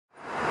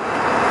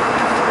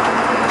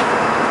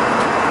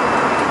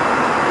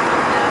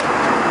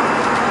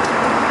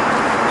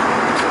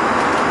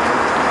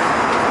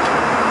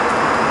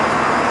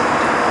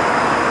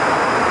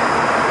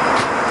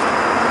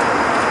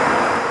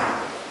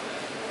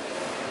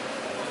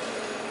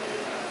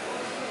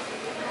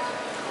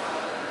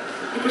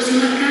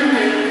Dipersilakan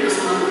naik ke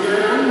pesawat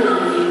udara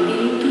melalui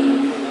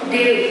pintu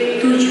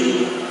D7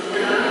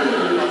 dan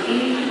melalui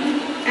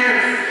pintu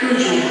F7.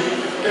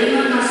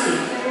 Terima kasih.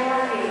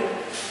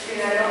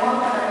 Dengan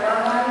nomor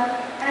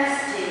penerbangan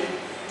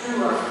SJ25.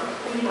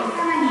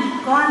 さらに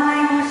ご案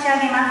内申し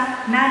上げま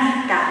す。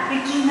成田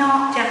行き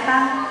のジャ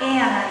パンエ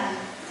アライン。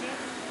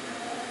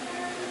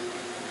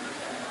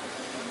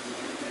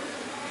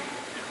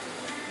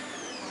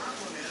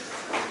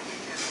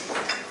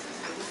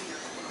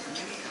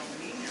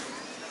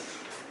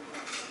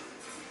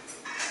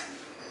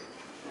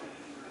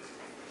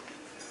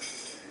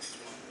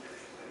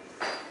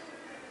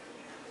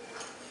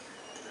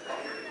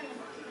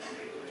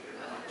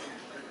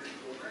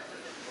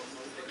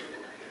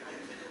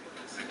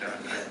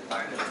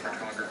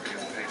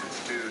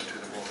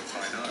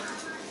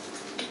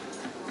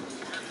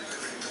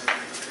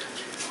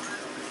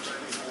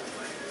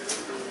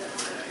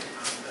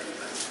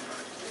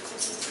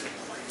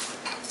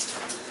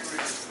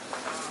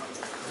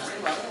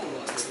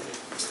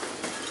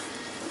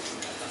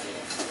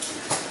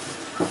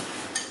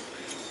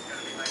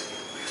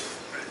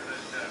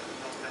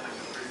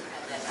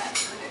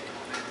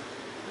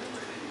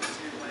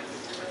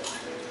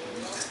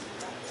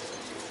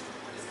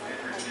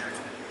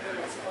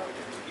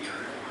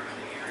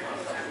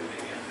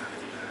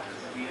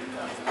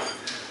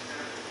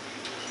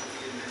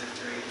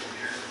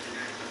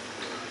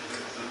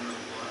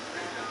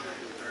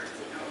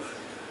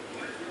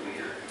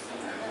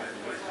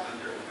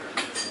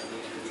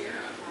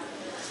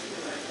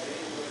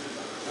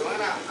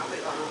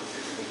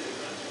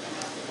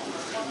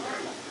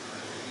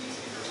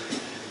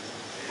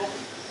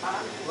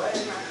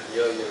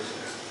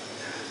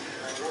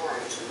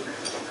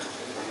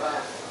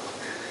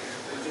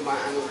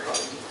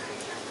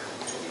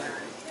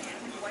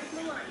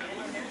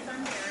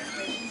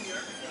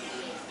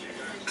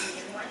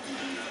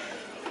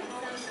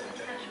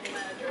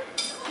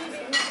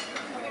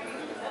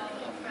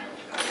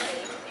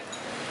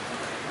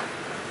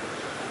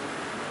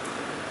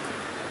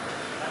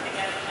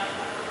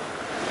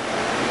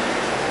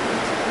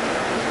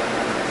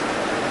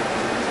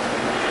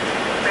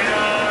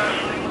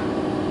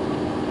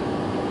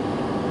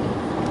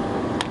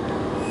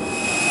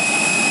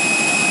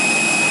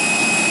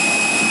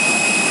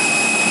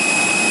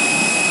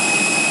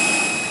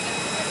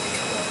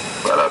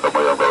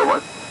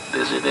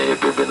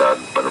Pimpinan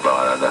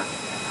penerbangan Anda.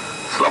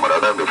 Selamat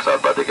datang di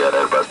pesawat Batik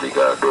Air Airbus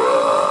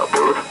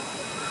 320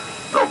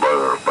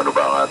 nomor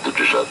penerbangan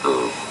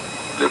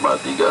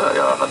 7153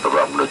 yang akan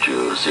terbang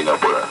menuju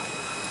Singapura.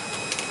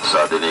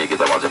 Saat ini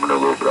kita masih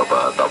menunggu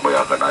beberapa tamu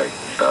yang akan naik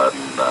dan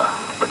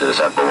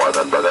penyelesaian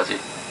pemuatan bagasi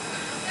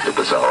di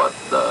pesawat,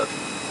 dan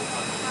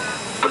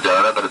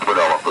perjalanan tadi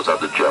pada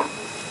waktu 1 jam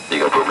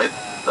 30 menit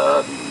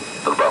dan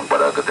terbang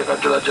pada ketinggian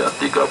jelajah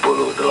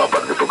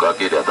 38.000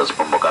 kaki di atas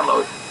permukaan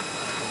laut.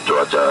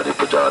 Cuaca di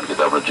perjalanan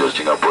kita menuju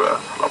Singapura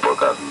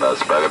laporkan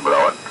sebagian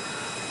berawan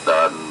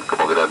dan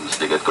kemungkinan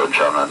sedikit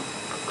goncangan.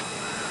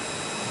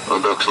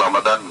 Untuk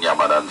keselamatan,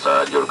 kenyamanan,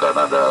 saya anjurkan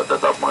Anda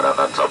tetap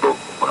menggunakan sabuk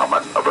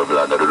pengaman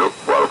apabila Anda duduk,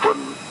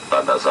 walaupun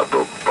tanda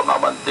sabuk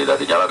pengaman tidak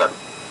dinyalakan.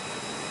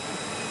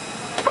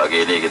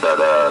 Pagi ini kita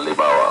ada 5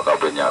 awak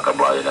kabin yang akan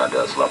melayani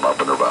Anda selama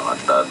penerbangan,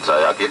 dan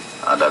saya yakin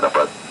Anda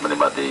dapat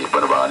menikmati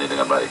penerbangan ini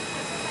dengan baik.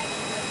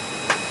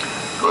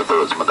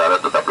 Untuk sementara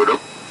tetap duduk.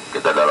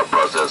 Kita dalam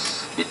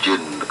proses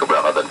izin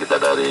keberangkatan kita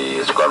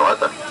dari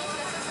Soekarno-Hatta.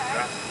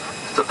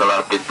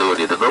 Setelah pintu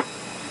ditutup,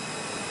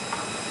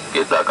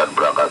 kita akan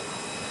berangkat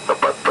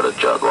tepat pada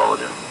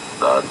jadwalnya.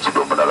 Dan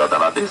sebelum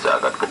pendaratan nanti, saya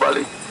akan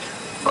kembali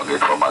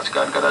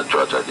menginformasikan keadaan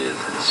cuaca di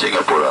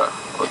Singapura.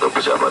 Untuk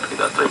persiapan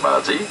kita, terima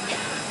kasih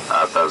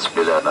atas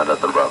pilihan Anda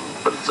terbang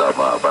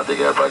bersama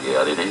Batik Air pagi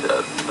hari ini,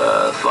 dan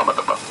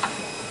selamat terbang.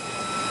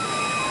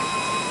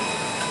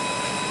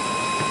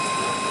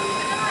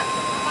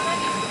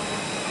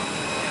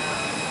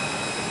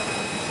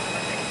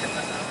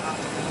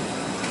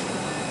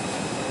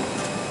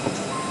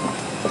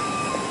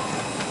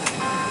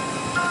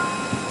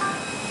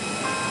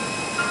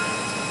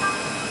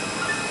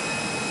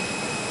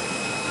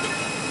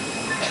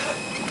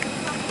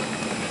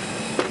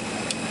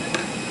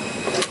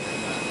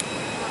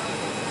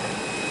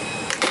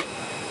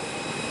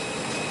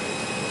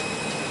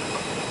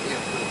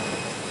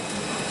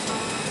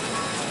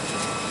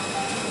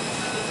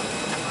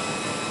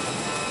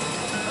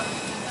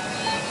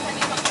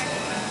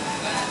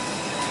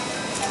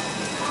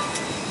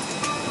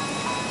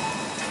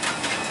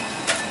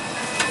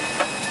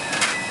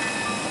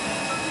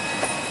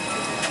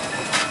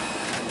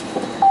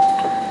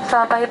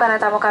 Selamat pagi para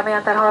tamu kami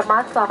yang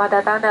terhormat, selamat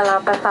datang dalam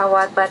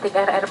pesawat Batik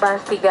Air Airbus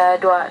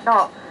 320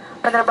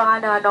 penerbangan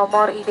dengan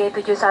nomor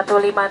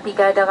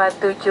ID7153 dengan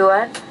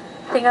tujuan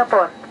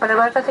Singapura.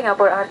 Penerbangan ke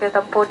Singapura akan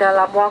ditempuh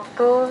dalam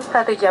waktu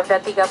 1 jam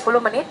dan 30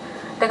 menit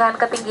dengan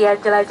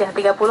ketinggian jelajah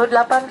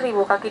 38.000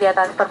 kaki di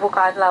atas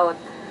permukaan laut.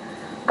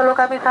 Perlu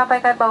kami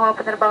sampaikan bahwa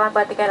penerbangan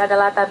Batik Air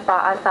adalah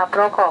tanpa asap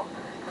rokok.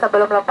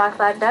 Sebelum lepas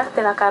landas,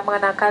 silakan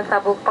mengenakan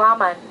sabuk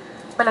pengaman,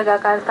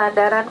 menegakkan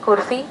sandaran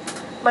kursi,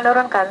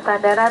 menurunkan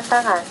sandaran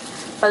tangan,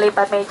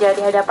 melipat meja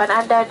di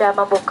hadapan Anda dan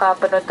membuka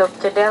penutup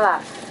jendela.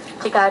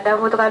 Jika Anda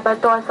membutuhkan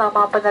bantuan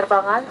selama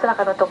penerbangan,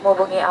 silakan untuk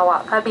menghubungi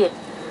awak kabin.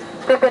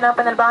 Pimpinan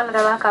penerbangan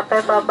adalah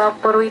Kapten Bambang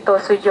Purwito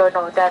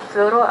Sujono dan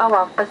seluruh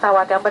awak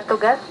pesawat yang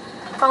bertugas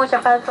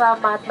mengucapkan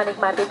selamat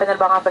menikmati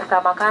penerbangan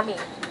bersama kami.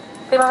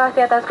 Terima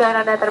kasih atas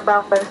pilihan Anda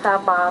terbang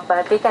bersama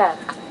Batik Air.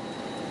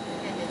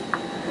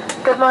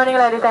 Good morning,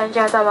 ladies and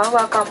gentlemen.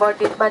 Welcome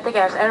aboard this Batik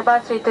Air's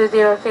Airbus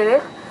 320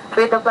 series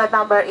with the flight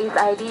number is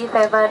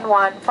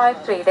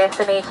ID7153,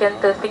 destination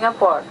to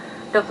Singapore.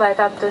 The flight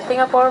time to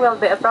Singapore will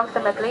be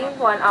approximately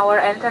 1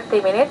 hour and 30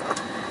 minutes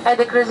at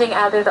the cruising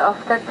altitude of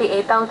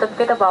 38,000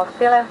 feet above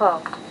sea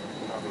level.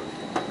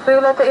 We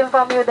would like to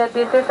inform you that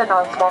this is a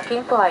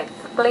non-smoking flight.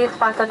 Please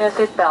fasten your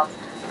seatbelt,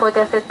 put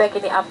your seat back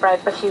in the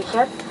upright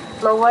position,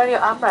 lower your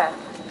armrest,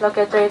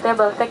 locate your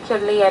table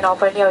securely and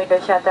open your window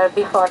shutter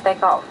before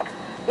takeoff.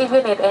 If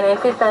you need any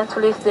assistance,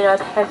 please do not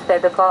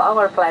hesitate to call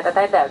our flight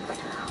attendants.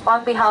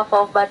 On behalf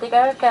of Batik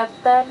Air,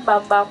 Captain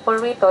Bambang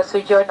Purwito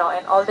Sujono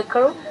and all the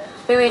crew,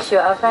 we wish you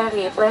a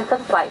very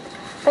pleasant flight.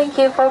 Thank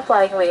you for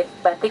flying with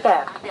Batik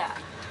Air.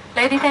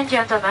 Ladies and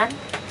gentlemen,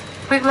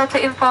 we would like to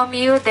inform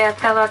you that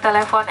cellular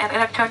telephone and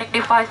electronic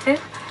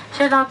devices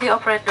should not be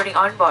operated during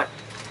onboard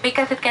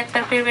because it can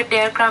interfere with the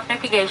aircraft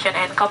navigation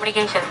and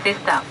communication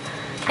system.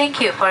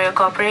 Thank you for your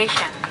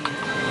cooperation.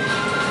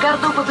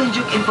 Kartu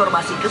petunjuk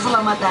informasi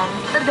keselamatan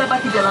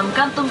terdapat di dalam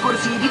kantung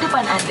kursi di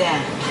depan Anda.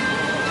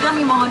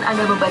 Kami mohon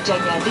Anda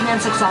membacanya dengan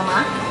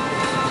seksama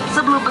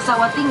sebelum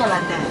pesawat tinggal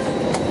landas.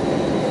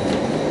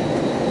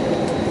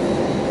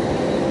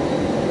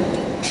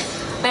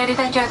 Ladies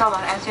and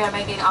gentlemen, as we are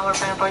making our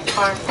preparations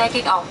for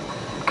taking off,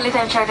 please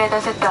ensure that the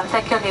seatbelt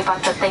securely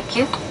fastened. Thank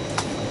you.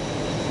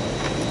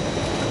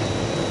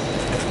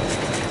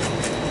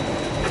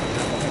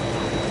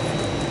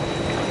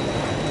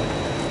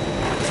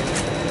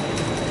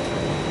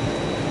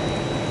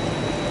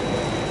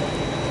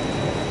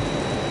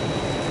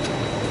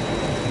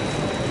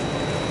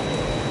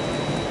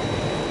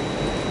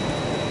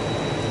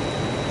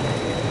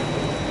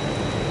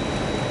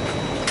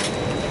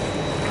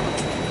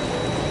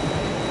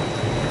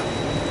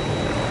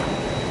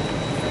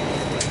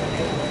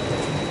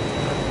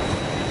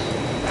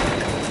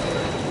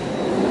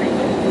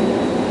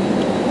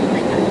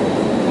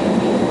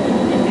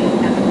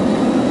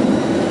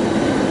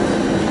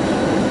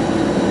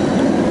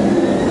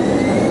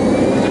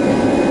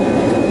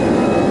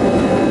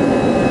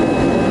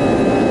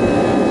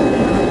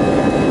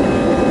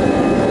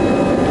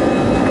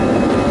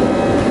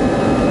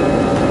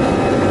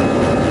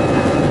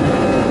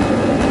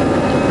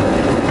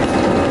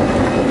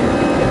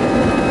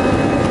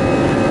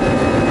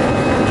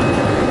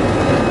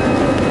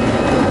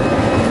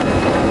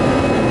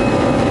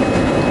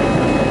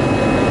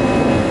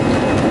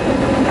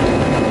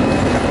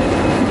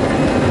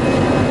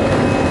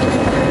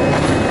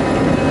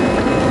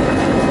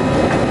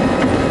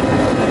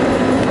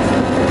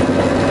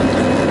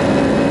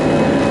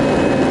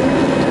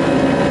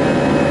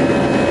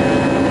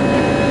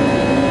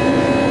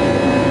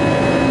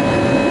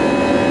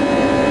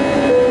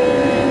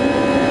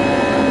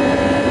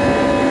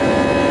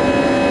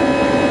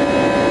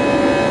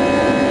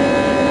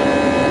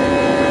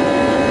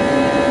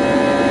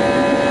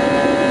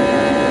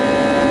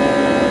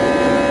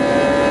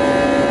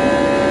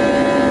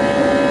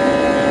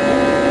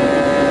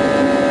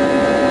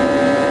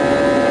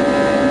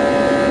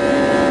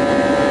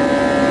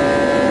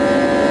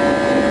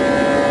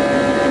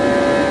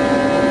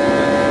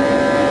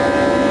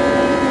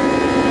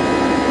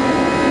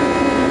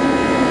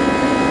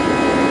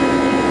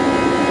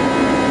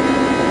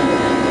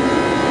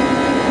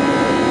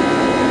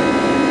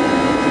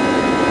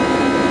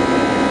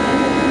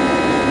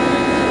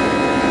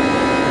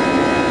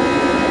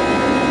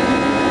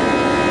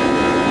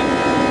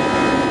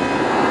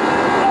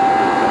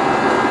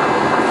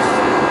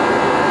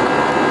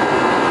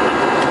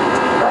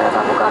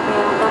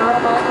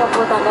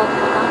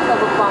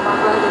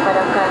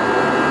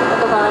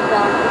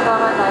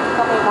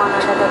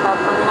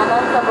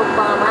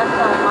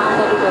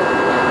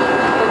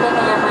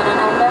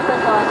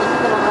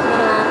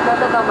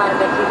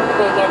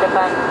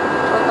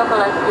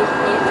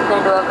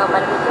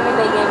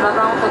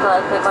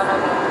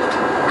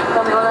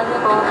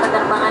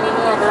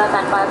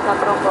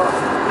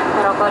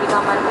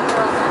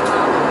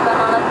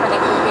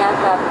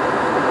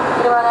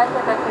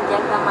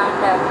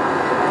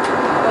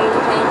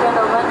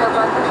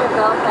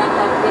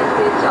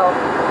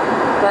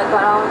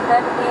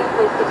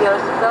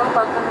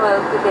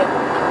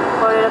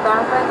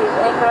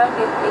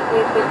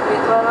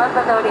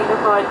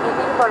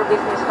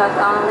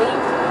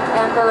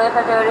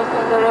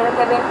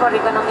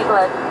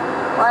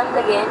 Once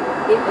again,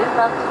 this is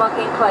not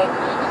smoking flight.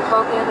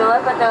 Smoking the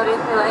lavatory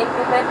is still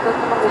activated to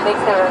smoke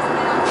detectors.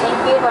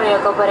 Thank you for your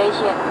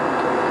cooperation.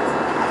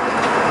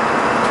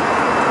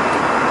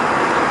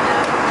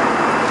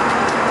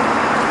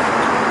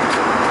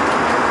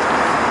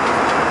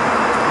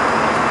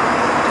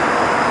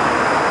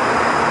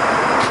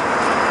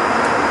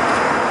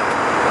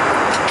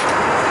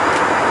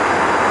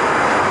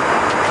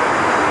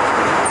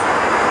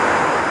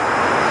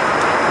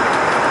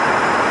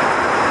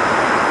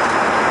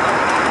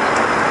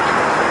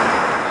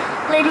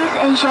 Ladies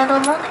and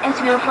gentlemen,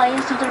 as we are flying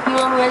through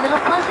turbulent weather,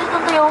 please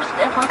listen to your seat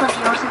and fasten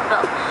your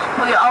seatbelt.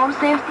 For your own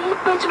safety,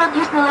 please do not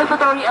use the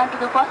lavatory until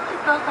the fasten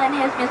seatbelt sign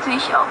has been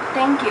switched off.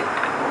 Thank you.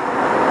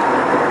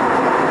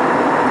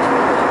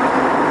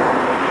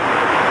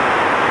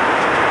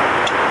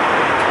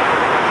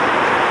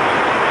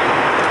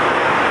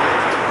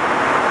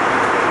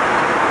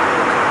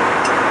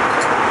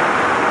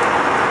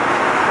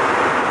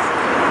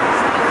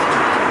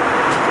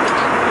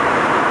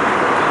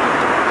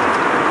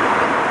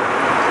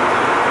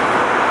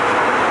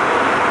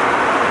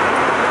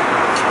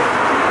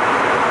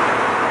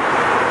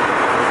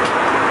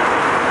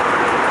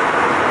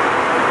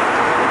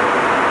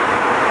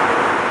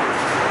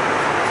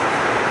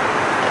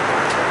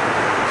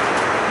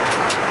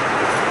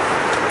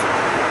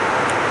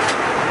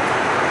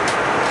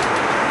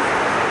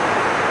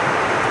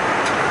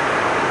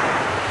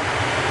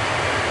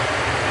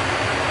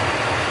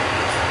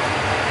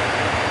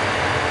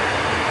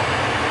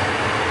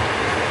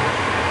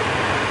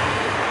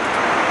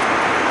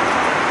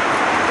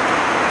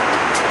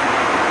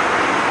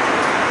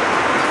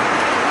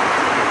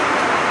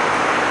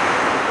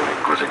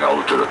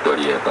 Altitude of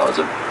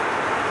 38,000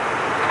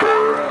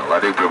 for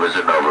landing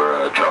permission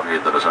over Changi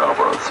International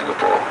Airport,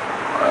 Singapore.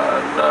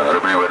 And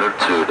remaining weather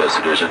to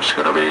destination is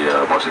going to be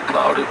mostly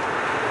cloudy.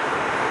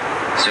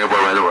 Singapore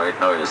weather right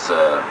now is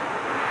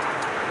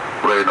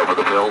rain over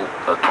the field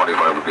at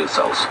 25 degrees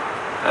Celsius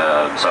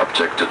and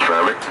subject to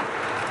traffic.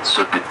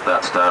 Should be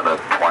that stand at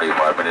 25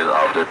 minutes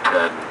after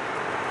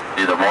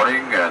 10 in the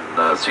morning and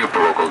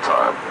Singapore local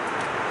time.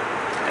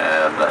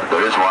 And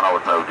there is 1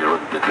 hour time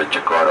difference between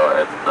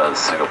Jakarta and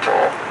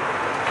Singapore.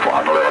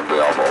 Finally, on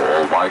behalf of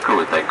all my crew,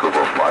 we thank you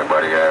for flying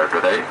Batik Air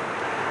today.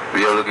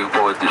 We are looking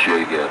forward to see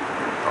you again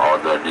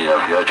on the near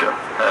future.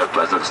 Have a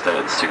pleasant stay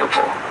in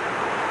Singapore.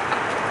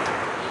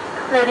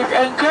 Ladies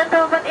and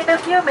gentlemen, in a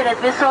few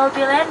minutes we shall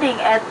be landing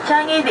at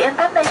Changi the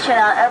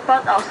International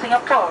Airport of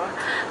Singapore.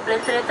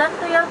 Please return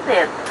to your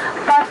seat.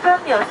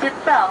 Fasten your seat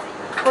belt.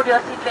 Put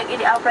your seat back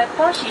in the upright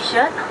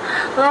position.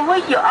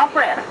 Lower your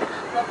armrest.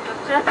 Lock your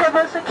tray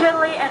table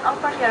securely and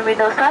open your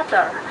window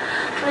shutter.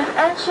 Please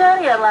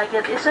ensure your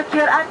luggage is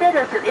secure under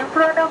the seat in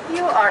front of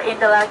you or in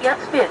the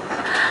luggage bins.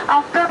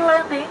 After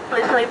landing,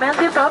 please remain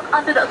seated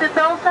until the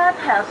seatbelt sign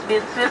has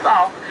been switched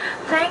off.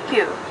 Thank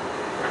you.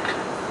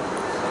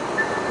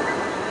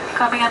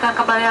 Kami akan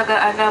kembali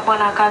agar Anda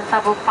menggunakan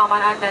sabuk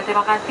paman Anda.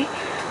 Terima kasih.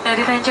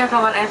 Ladies and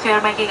gentlemen, as we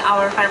are making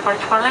our final approach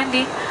for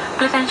landing,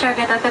 please ensure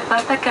that the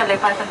seatbelt securely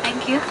fastened.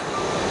 Thank you.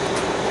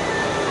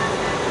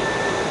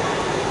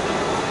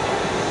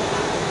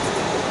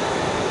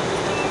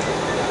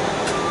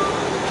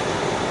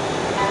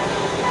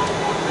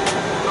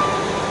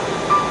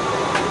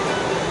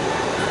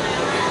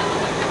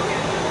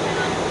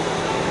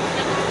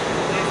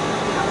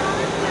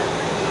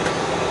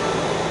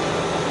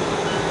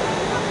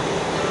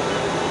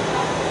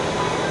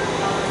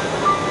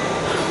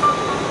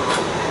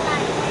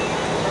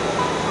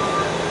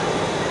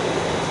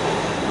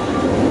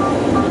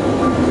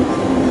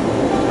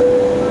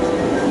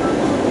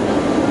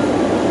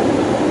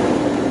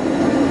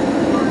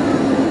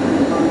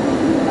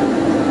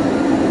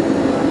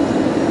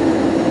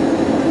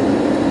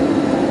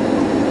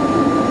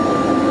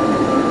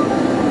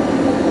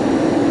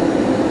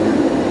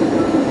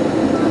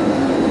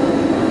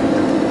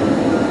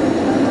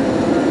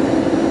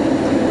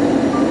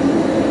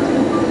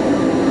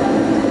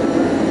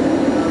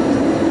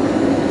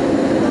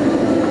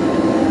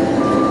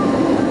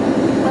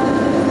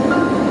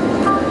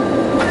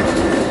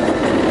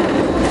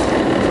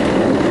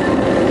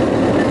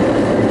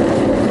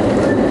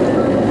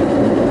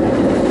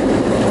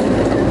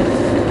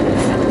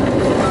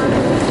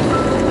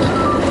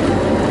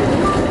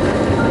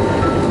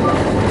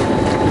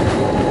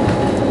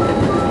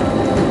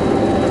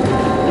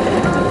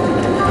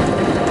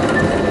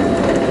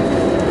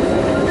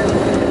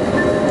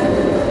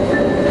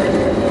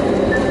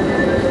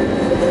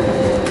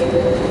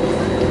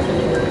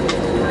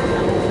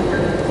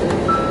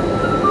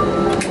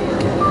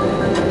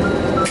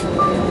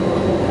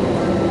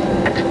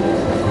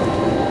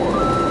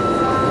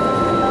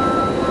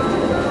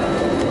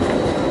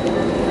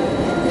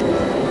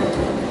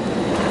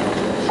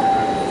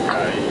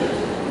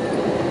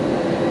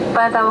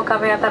 Para tamu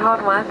kami yang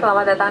terhormat,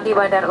 selamat datang di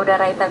Bandar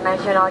Udara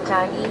Internasional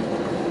Changi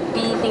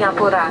di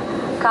Singapura.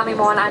 Kami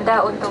mohon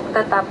Anda untuk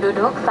tetap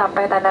duduk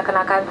sampai tanda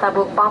kenakan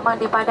sabuk paman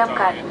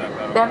dipadamkan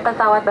dan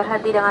pesawat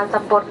berhenti dengan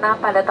sempurna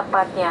pada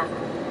tempatnya.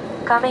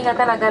 Kami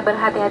ingatkan agar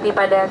berhati-hati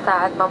pada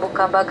saat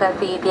membuka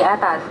bagasi di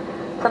atas.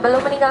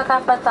 Sebelum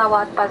meninggalkan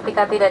pesawat,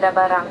 pastikan tidak ada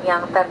barang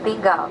yang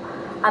tertinggal.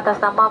 Atas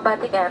nama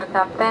Batik Air,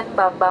 Kapten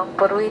Bambang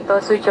Purwito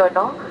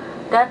Sujono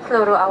dan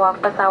seluruh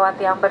awak pesawat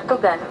yang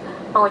bertugas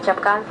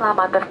mengucapkan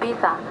selamat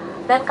berpisah,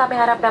 dan kami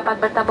harap dapat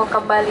bertemu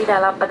kembali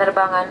dalam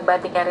penerbangan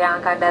Batik Air yang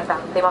akan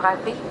datang. Terima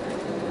kasih.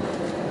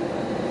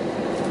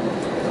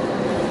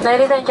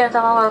 Ladies and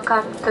gentlemen,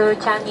 welcome to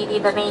Changi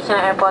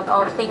International Airport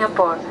of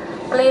Singapore.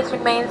 Please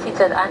remain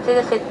seated until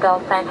the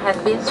seatbelt sign has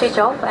been switched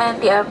off and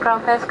the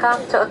aircraft has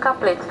come to a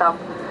complete stop.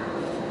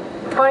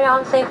 For your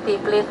own safety,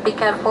 please be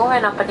careful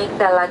when opening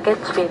the luggage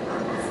bins.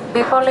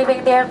 Before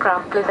leaving the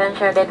aircraft, please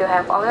ensure that you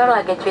have all your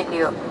luggage with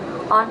you.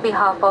 On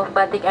behalf of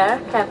Batik Air,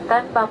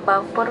 Captain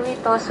Bambang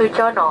Purwito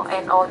Sujono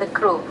and all the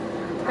crew,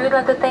 we would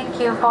like to thank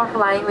you for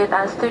flying with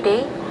us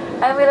today,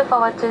 and we look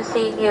forward to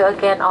seeing you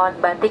again on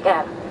Batik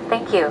Air.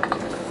 Thank you.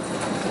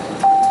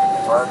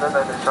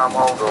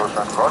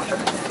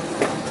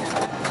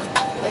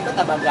 Itu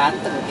tambah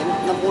ganteng, mungkin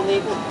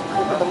 60.000.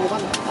 Aku ketemu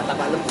kan kata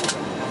malam.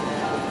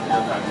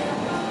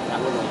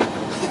 Kamu loh.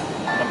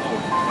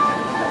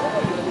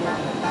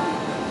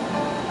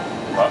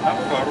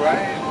 Aku baru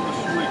aja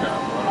bersuih kan,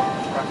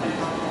 pasti.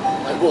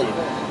 Bagus.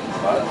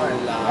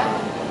 Alhamdulillah.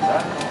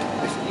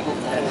 Terus ikut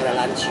saya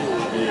ngelalansiu.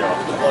 Iya.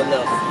 Untuk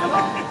honor.